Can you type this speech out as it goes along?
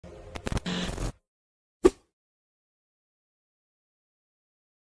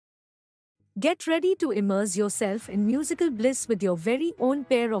Get ready to immerse yourself in musical bliss with your very own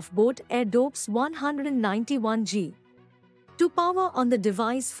pair of boAt Airdopes 191G. To power on the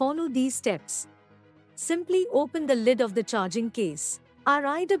device, follow these steps. Simply open the lid of the charging case. Our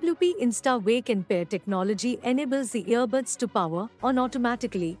IWP Insta-Wake and Pair technology enables the earbuds to power on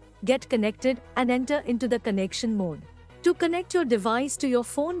automatically, get connected, and enter into the connection mode. To connect your device to your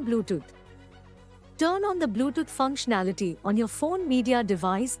phone Bluetooth, turn on the Bluetooth functionality on your phone media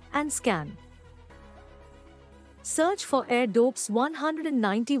device and scan. Search for Airdopes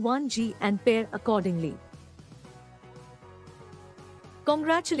 191G and pair accordingly.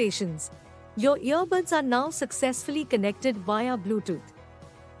 Congratulations! Your earbuds are now successfully connected via Bluetooth.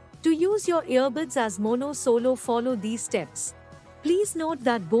 To use your earbuds as mono solo, follow these steps. Please note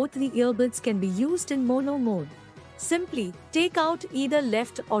that both the earbuds can be used in mono mode. Simply take out either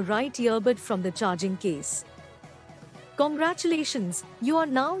left or right earbud from the charging case. Congratulations, you are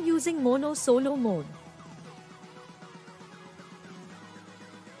now using mono solo mode.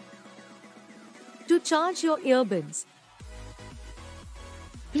 To charge your earbuds,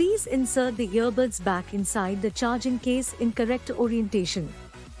 please insert the earbuds back inside the charging case in correct orientation.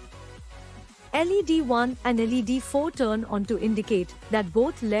 LED 1 and LED 4 turn on to indicate that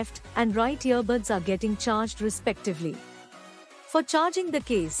both left and right earbuds are getting charged respectively. For charging the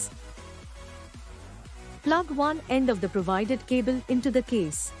case, plug one end of the provided cable into the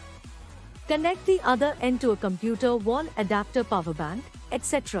case. Connect the other end to a computer wall adapter, power bank,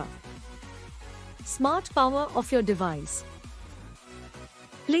 etc. Smart power of your device.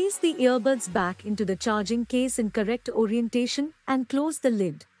 Place the earbuds back into the charging case in correct orientation and close the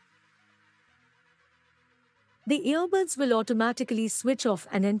lid. The earbuds will automatically switch off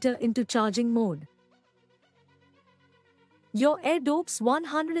and enter into charging mode. Your Airdopes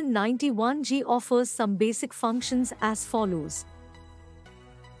 191G offers some basic functions as follows.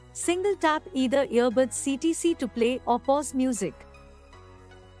 Single tap either earbuds CTC to play or pause music.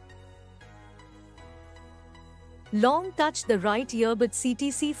 Long touch the right earbud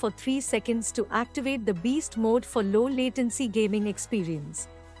CTC for 3 seconds to activate the beast mode for low latency gaming experience.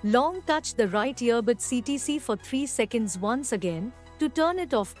 Long touch the right earbud CTC for 3 seconds once again to turn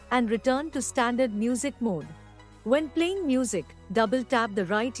it off and return to standard music mode. When playing music, double tap the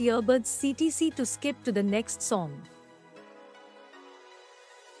right earbuds CTC to skip to the next song.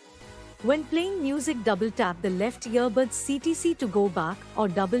 When playing music, double tap the left earbuds CTC to go back or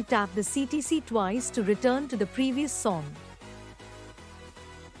double tap the CTC twice to return to the previous song.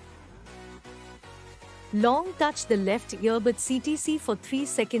 Long touch the left earbud CTC for 3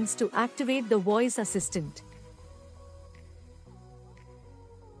 seconds to activate the voice assistant.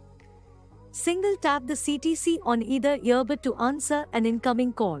 Single tap the CTC on either earbud to answer an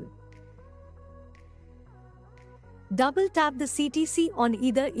incoming call. Double tap the CTC on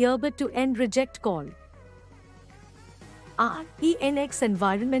either earbud to end reject call. Our ENx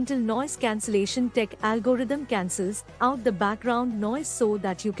environmental noise cancellation tech algorithm cancels out the background noise so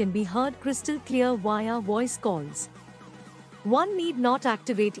that you can be heard crystal clear via voice calls. One need not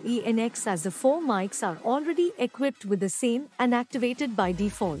activate ENx as the 4 mics are already equipped with the same and activated by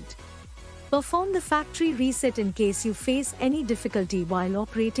default. Perform the factory reset in case you face any difficulty while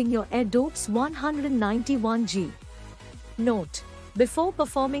operating your Airdopes 191G. Note: before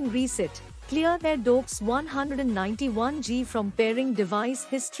performing reset, clear Airdopes 191G from pairing device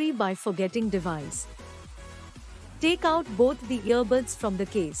history by forgetting device. Take out both the earbuds from the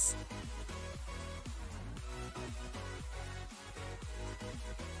case.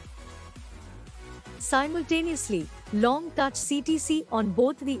 Simultaneously, long touch CTC on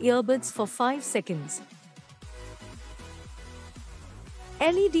both the earbuds for 5 seconds.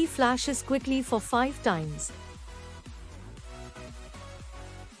 LED flashes quickly for 5 times.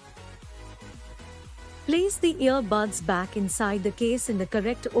 Place the earbuds back inside the case in the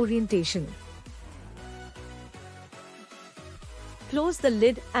correct orientation. Close the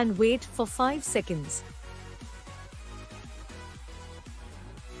lid and wait for 5 seconds.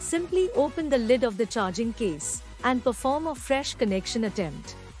 Simply open the lid of the charging case and perform a fresh connection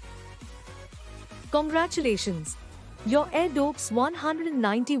attempt. Congratulations! Your Airdopes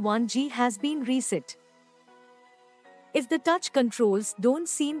 191G has been reset. If the touch controls don't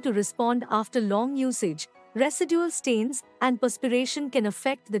seem to respond after long usage, residual stains and perspiration can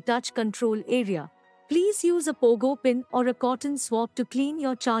affect the touch control area. Please use a pogo pin or a cotton swab to clean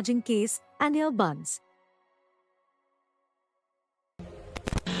your charging case and earbuds.